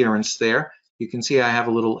central clearance there. You can see I have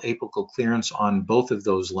a little apical clearance on both of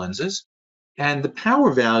those lenses. And the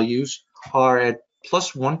power values are at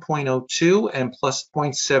plus 1.02 and plus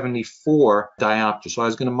 0.74 diopter. So I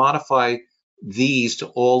was going to modify these to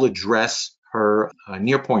all address her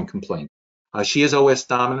near point complaint. She is OS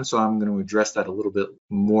dominant, so I'm going to address that a little bit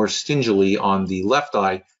more stingily on the left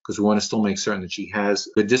eye because we want to still make certain that she has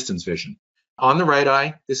good distance vision. On the right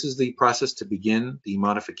eye, this is the process to begin the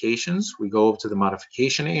modifications. We go over to the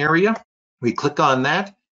modification area. We click on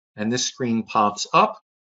that, and this screen pops up.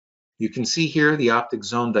 You can see here the optic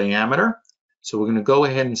zone diameter. So we're going to go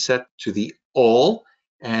ahead and set to the all,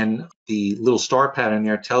 and the little star pattern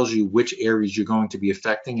there tells you which areas you're going to be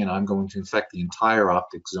affecting, and I'm going to affect the entire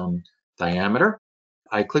optic zone diameter.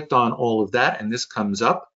 I clicked on all of that, and this comes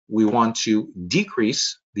up. We want to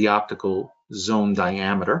decrease the optical zone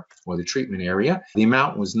diameter, or the treatment area. The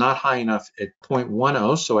amount was not high enough at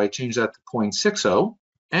 0.10, so I changed that to 0.60,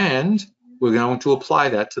 and we're going to apply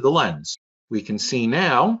that to the lens. We can see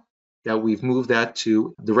now that we've moved that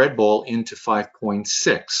to the red ball into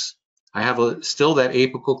 5.6. I have still that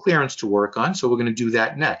apical clearance to work on, so we're going to do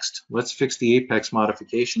that next. Let's fix the apex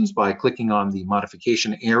modifications by clicking on the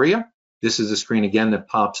modification area. This is the screen again that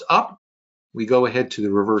pops up. We go ahead to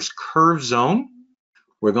the reverse curve zone.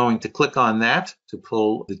 We're going to click on that to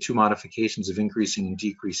pull the two modifications of increasing and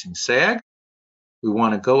decreasing sag. We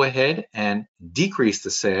want to go ahead and decrease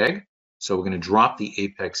the sag, so we're going to drop the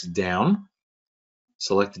apex down.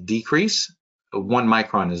 Select the decrease. 1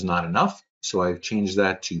 micron is not enough, so I've changed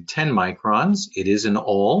that to 10 microns. It is an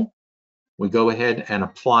all. We go ahead and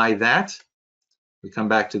apply that. We come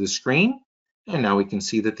back to the screen, and now we can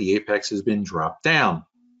see that the apex has been dropped down.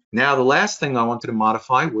 Now, the last thing I wanted to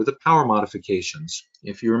modify were the power modifications.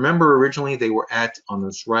 If you remember, originally they were at, on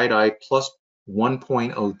this right eye, plus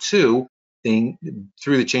 1.02.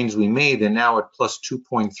 Through the changes we made, they're now at plus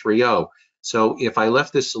 2.30. So if I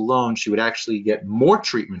left this alone, she would actually get more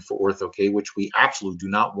treatment for ortho-K, which we absolutely do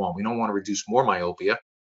not want. We don't want to reduce more myopia.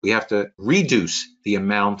 We have to reduce the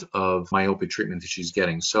amount of myopia treatment that she's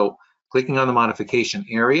getting. So clicking on the modification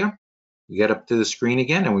area, we get up to the screen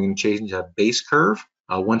again, and we're going to change that base curve.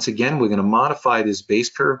 Once again, we're going to modify this base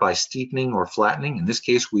curve by steepening or flattening. In this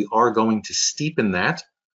case, we are going to steepen that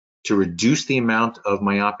to reduce the amount of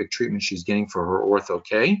myopic treatment she's getting for her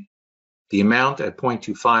ortho-K. The amount at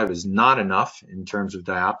 0.25 is not enough in terms of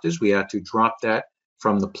diopters. We had to drop that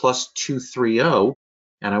from the plus 230,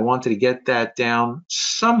 and I wanted to get that down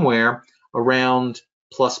somewhere around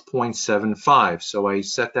plus 0.75. So I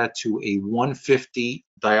set that to a 150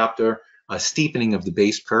 diopter steepening of the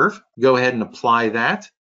base curve. Go ahead and apply that,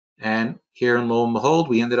 and here, and lo and behold,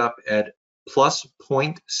 we ended up at plus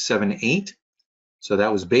 0.78. So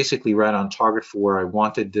that was basically right on target for where I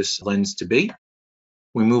wanted this lens to be.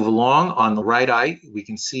 We move along. On the right eye, we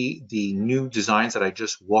can see the new designs that I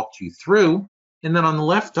just walked you through. And then on the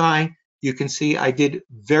left eye, you can see I did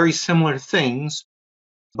very similar things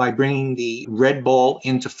by bringing the red ball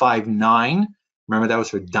into 5.9. Remember, that was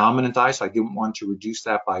for dominant eye, so I didn't want to reduce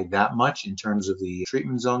that by that much in terms of the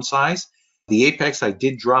treatment zone size. The apex, I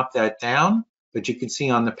did drop that down, but you can see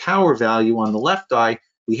on the power value on the left eye,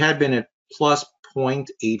 we had been at plus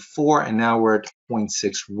 0.84, and now we're at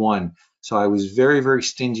 0.61. So I was very, very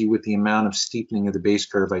stingy with the amount of steepening of the base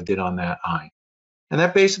curve I did on that eye. And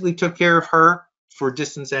that basically took care of her for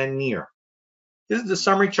distance and near. This is the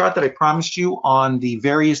summary chart that I promised you on the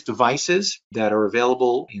various devices that are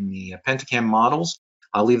available in the Pentacam models.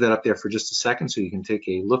 I'll leave that up there for just a second so you can take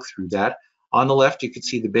a look through that. On the left, you can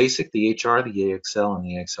see the basic, the HR, the AXL, and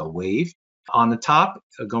the AXL WAVE. On the top,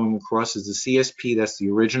 going across, is the CSP, that's the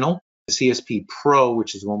original. The CSP PRO,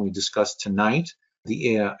 which is the one we discussed tonight.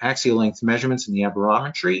 The axial length measurements and the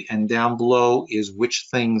aberrometry. And down below is which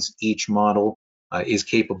things each model is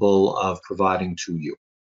capable of providing to you.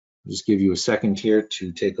 I'll just give you a second here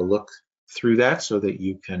to take a look through that so that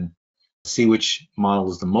you can see which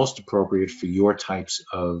model is the most appropriate for your types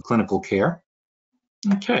of clinical care.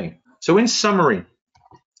 Okay, so in summary,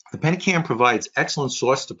 the Pentacam provides excellent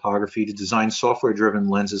source topography to design software-driven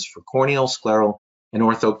lenses for corneal, scleral, and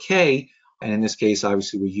ortho-K, and in this case,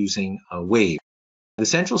 obviously, we're using a WAVE. The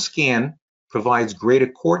central scan provides greater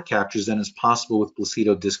chord captures than is possible with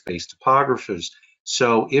Placido disc-based topographers.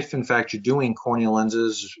 So if in fact you're doing corneal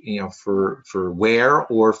lenses, for wear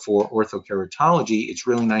or for orthokeratology, it's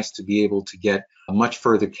really nice to be able to get much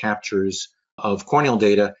further captures of corneal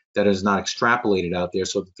data that is not extrapolated out there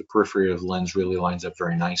so that the periphery of the lens really lines up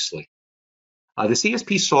very nicely. The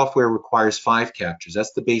CSP software requires 5 captures.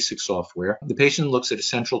 That's the basic software. The patient looks at a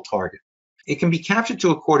central target. It can be captured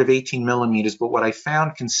to a chord of 18 millimeters, but what I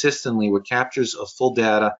found consistently were captures of full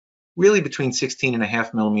data really between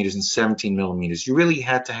 16.5 millimeters and 17 millimeters. You really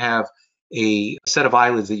had to have a set of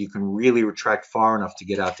eyelids that you can really retract far enough to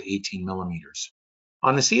get out to 18 millimeters.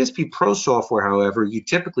 On the CSP PRO software, however, you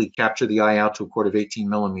typically capture the eye out to a chord of 18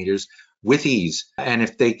 millimeters with ease. And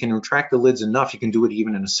if they can retract the lids enough, you can do it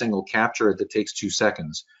even in a single capture that takes 2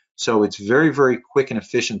 seconds. So it's very, very quick and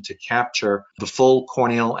efficient to capture the full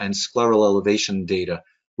corneal and scleral elevation data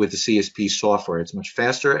with the CSP software. It's much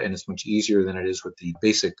faster and it's much easier than it is with the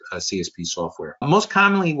basic CSP software. Most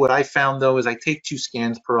commonly, what I found though is I take 2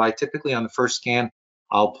 scans per eye. Typically on the first scan,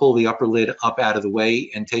 I'll pull the upper lid up out of the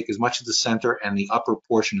way and take as much of the center and the upper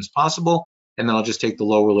portion as possible. And then I'll just take the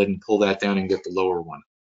lower lid and pull that down and get the lower one.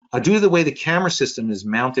 Due to the way the camera system is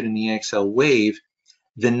mounted in the AXL WAVE,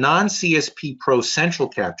 the non-CSP PRO central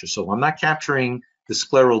capture, so I'm not capturing the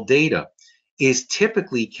scleral data, is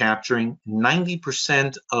typically capturing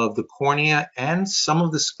 90% of the cornea and some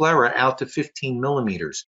of the sclera out to 15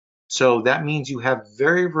 millimeters. So that means you have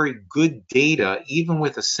very, very good data, even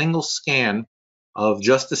with a single scan of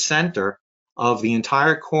just the center of the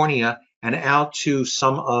entire cornea and out to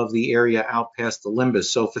some of the area out past the limbus.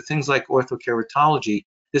 So for things like orthokeratology,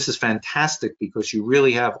 this is fantastic because you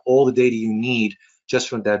really have all the data you need just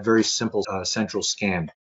from that very simple central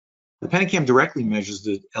scan. The Pentacam directly measures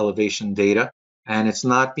the elevation data, and it's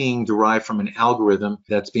not being derived from an algorithm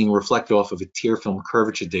that's being reflected off of a tear film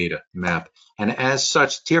curvature data map. And as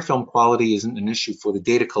such, tear film quality isn't an issue for the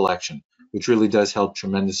data collection, which really does help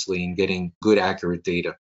tremendously in getting good, accurate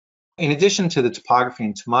data. In addition to the topography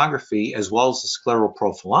and tomography, as well as the scleral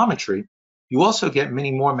profilometry, you also get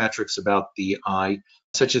many more metrics about the eye,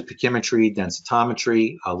 such as pachymetry,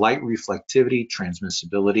 densitometry, light reflectivity,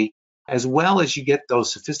 transmissibility, as well as you get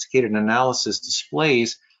those sophisticated analysis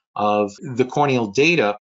displays of the corneal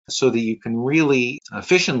data so that you can really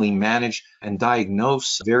efficiently manage and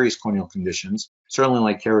diagnose various corneal conditions, certainly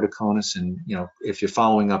like keratoconus and, if you're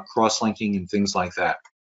following up cross-linking and things like that.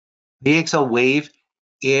 The AXL WAVE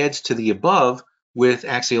adds to the above with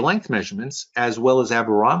axial length measurements as well as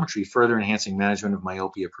aberrometry, further enhancing management of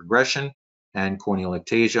myopia progression and corneal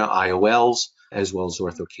ectasia, IOLs, as well as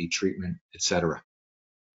ortho-K treatment, etc.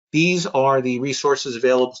 These are the resources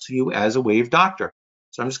available to you as a WAVE doctor.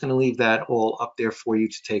 So I'm just going to leave that all up there for you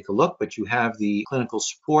to take a look, but you have the clinical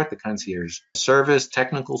support, the concierge service,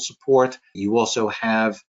 technical support. You also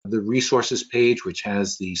have the resources page, which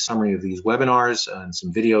has the summary of these webinars and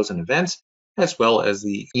some videos and events, as well as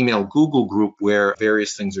the email Google group where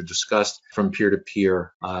various things are discussed from peer to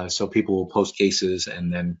peer. So people will post cases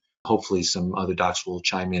and then hopefully some other docs will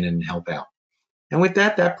chime in and help out. And with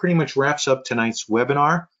that, that pretty much wraps up tonight's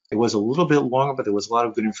webinar. It was a little bit longer, but there was a lot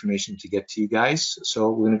of good information to get to you guys. So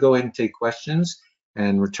we're going to go ahead and take questions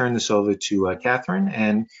and return this over to Catherine.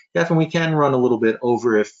 And Catherine, we can run a little bit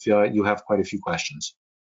over if you have quite a few questions.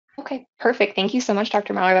 Okay, perfect. Thank you so much,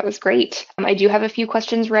 Dr. Mahler. That was great. I do have a few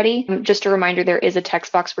questions ready. Just a reminder, there is a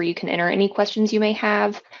text box where you can enter any questions you may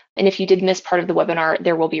have. And if you did miss part of the webinar,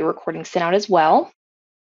 there will be a recording sent out as well.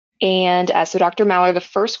 And so Dr. Mahler, the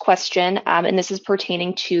first question, and this is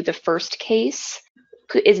pertaining to the first case,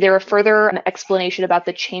 is there a further explanation about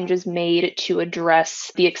the changes made to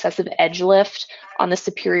address the excessive edge lift on the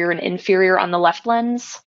superior and inferior on the left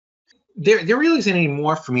lens? There really isn't any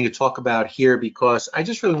more for me to talk about here because I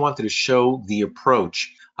just really wanted to show the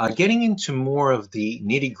approach. Getting into more of the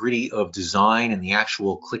nitty-gritty of design and the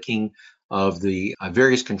actual clicking of the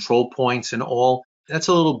various control points and all, that's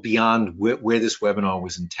a little beyond where this webinar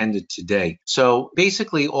was intended today. So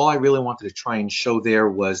basically, all I really wanted to try and show there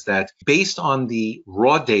was that based on the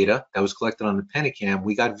raw data that was collected on the Pentacam,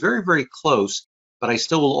 we got very, very close, but I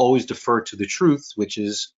still will always defer to the truth, which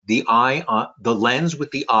is the eye, the lens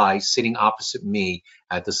with the eye sitting opposite me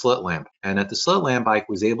at the slit lamp. And at the slit lamp, I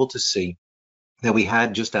was able to see that we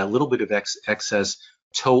had just that little bit of excess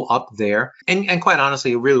toe up there. And quite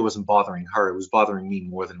honestly, it really wasn't bothering her. It was bothering me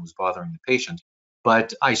more than it was bothering the patient.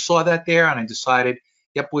 But I saw that there and I decided,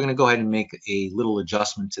 yep, we're going to go ahead and make a little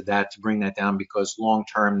adjustment to that to bring that down because long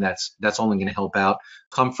term, that's only going to help out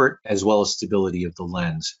comfort as well as stability of the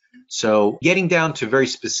lens. So getting down to very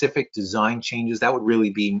specific design changes, that would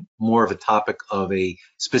really be more of a topic of a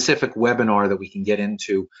specific webinar that we can get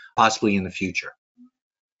into possibly in the future.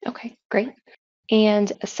 Okay, great.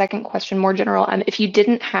 And a second question, more general, if you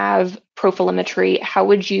didn't have profilometry, how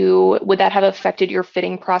would that have affected your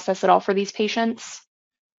fitting process at all for these patients?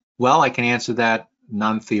 Well, I can answer that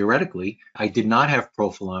non-theoretically. I did not have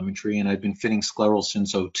profilometry and I've been fitting scleral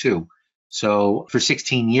since 2002. So for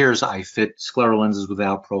 16 years, I fit scleral lenses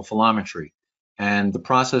without profilometry. And the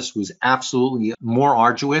process was absolutely more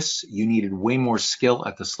arduous. You needed way more skill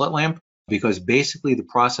at the slit lamp because basically the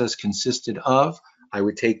process consisted of, I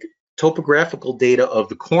would take topographical data of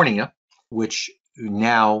the cornea, which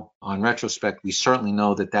now on retrospect, we certainly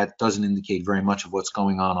know that that doesn't indicate very much of what's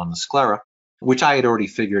going on the sclera, which I had already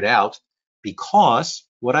figured out because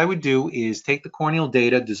what I would do is take the corneal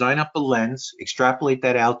data, design up a lens, extrapolate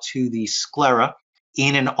that out to the sclera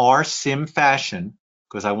in an RSIM fashion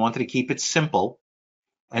because I wanted to keep it simple.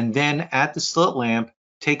 And then at the slit lamp,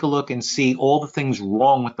 take a look and see all the things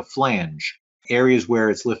wrong with the flange. Areas where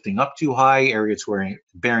it's lifting up too high, areas where it's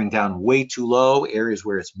bearing down way too low, areas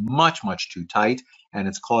where it's much, much too tight, and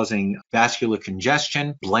it's causing vascular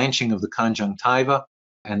congestion, blanching of the conjunctiva,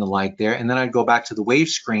 and the like there. And then I'd go back to the wave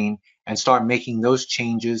screen and start making those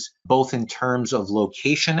changes, both in terms of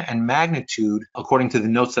location and magnitude, according to the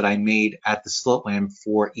notes that I made at the slit lamp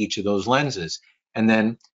for each of those lenses. And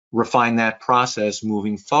then refine that process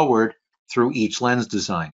moving forward through each lens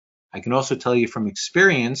design. I can also tell you from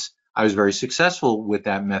experience, I was very successful with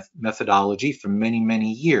that methodology for many,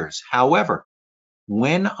 many years. However,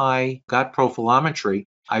 when I got profilometry,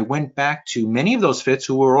 I went back to many of those fits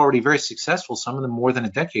who were already very successful, some of them more than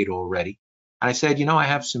a decade already. And I said, I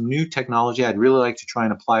have some new technology. I'd really like to try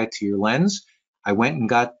and apply it to your lens. I went and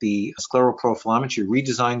got the scleral profilometry,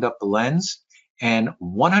 redesigned up the lens, and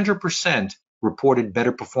 100% reported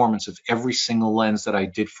better performance of every single lens that I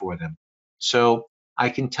did for them. So I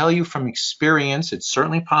can tell you from experience, it's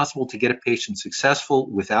certainly possible to get a patient successful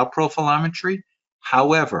without profilometry.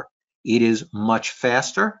 However, it is much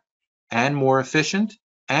faster and more efficient,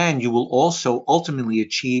 and you will also ultimately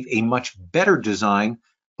achieve a much better design,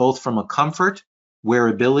 both from a comfort,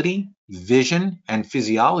 wearability, vision, and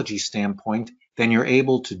physiology standpoint than you're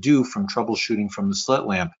able to do from troubleshooting from the slit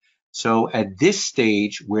lamp. So at this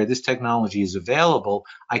stage where this technology is available,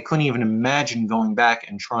 I couldn't even imagine going back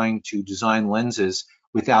and trying to design lenses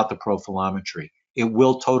without the profilometry. It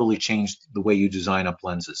will totally change the way you design up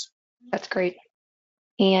lenses. That's great.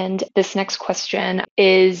 And this next question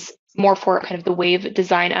is more for kind of the wave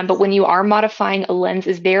design. But when you are modifying a lens,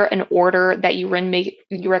 is there an order that you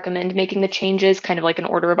recommend making the changes, kind of like an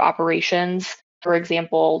order of operations? For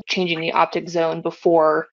example, changing the optic zone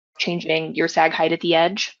before changing your sag height at the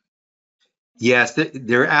edge? Yes,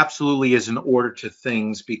 there absolutely is an order to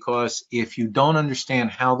things, because if you don't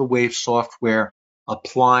understand how the Wave software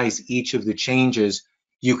applies each of the changes,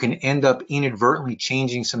 you can end up inadvertently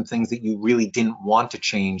changing some things that you really didn't want to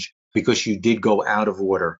change because you did go out of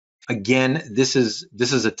order. Again, this is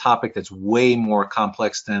a topic that's way more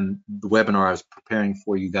complex than the webinar I was preparing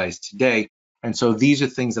for you guys today. And so these are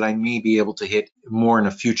things that I may be able to hit more in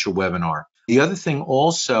a future webinar. The other thing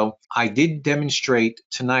also, I did demonstrate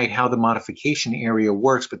tonight how the modification area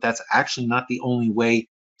works, but that's actually not the only way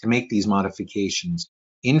to make these modifications.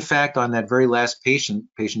 In fact, on that very last patient,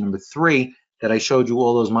 patient number 3, that I showed you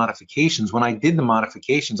all those modifications, when I did the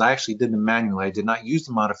modifications, I actually did them manually. I did not use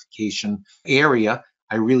the modification area.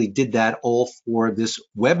 I really did that all for this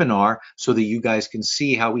webinar so that you guys can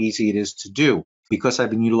see how easy it is to do. Because I've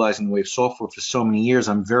been utilizing the Wave software for so many years,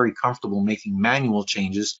 I'm very comfortable making manual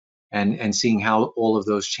changes and seeing how all of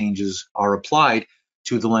those changes are applied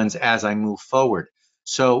to the lens as I move forward.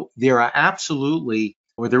 So there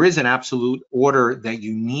is an absolute order that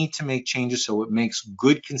you need to make changes so it makes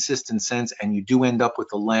good, consistent sense, and you do end up with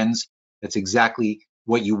a lens that's exactly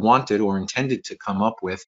what you wanted or intended to come up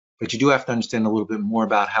with. But you do have to understand a little bit more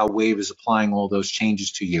about how Wave is applying all those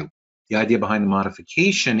changes to you. The idea behind the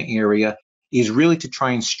modification area is really to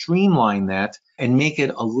try and streamline that and make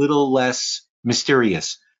it a little less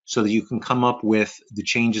mysterious, so that you can come up with the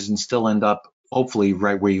changes and still end up hopefully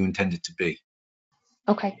right where you intend it to be.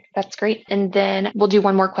 Okay, that's great. And then we'll do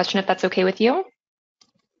one more question if that's okay with you.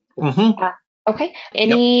 Mm-hmm. Okay.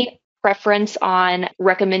 Any preference on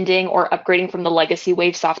recommending or upgrading from the legacy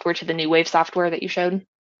Wave software to the new Wave software that you showed?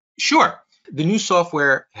 Sure. The new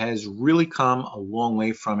software has really come a long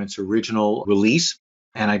way from its original release.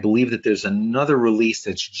 And I believe that there's another release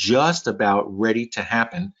that's just about ready to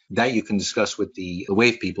happen that you can discuss with the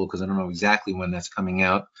Wave people, because I don't know exactly when that's coming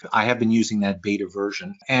out. I have been using that beta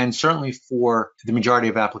version. And certainly for the majority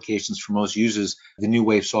of applications, for most users, the new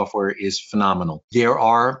Wave software is phenomenal. There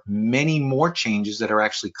are many more changes that are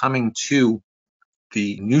actually coming to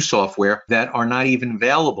the new software that are not even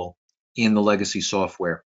available in the legacy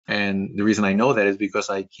software. And the reason I know that is because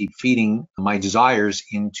I keep feeding my desires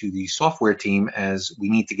into the software team as we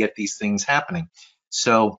need to get these things happening.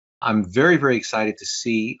 So I'm very, very excited to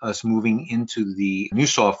see us moving into the new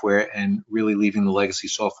software and really leaving the legacy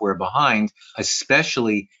software behind,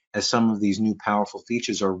 especially as some of these new powerful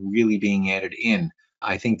features are really being added in.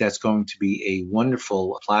 I think that's going to be a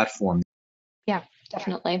wonderful platform. Yeah,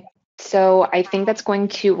 definitely. So I think that's going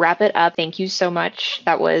to wrap it up. Thank you so much.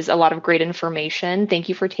 That was a lot of great information. Thank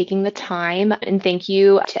you for taking the time. And thank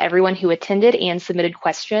you to everyone who attended and submitted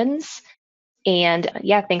questions. And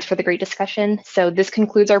yeah, thanks for the great discussion. So this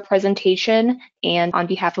concludes our presentation. And on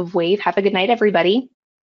behalf of Wave, have a good night, everybody.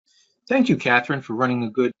 Thank you, Catherine, for running a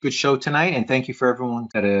good show tonight. And thank you for everyone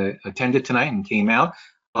that attended tonight and came out.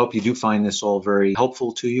 I hope you do find this all very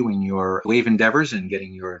helpful to you in your Wave endeavors and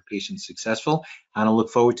getting your patients successful. And I look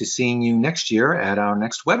forward to seeing you next year at our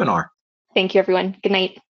next webinar. Thank you, everyone. Good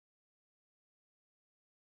night.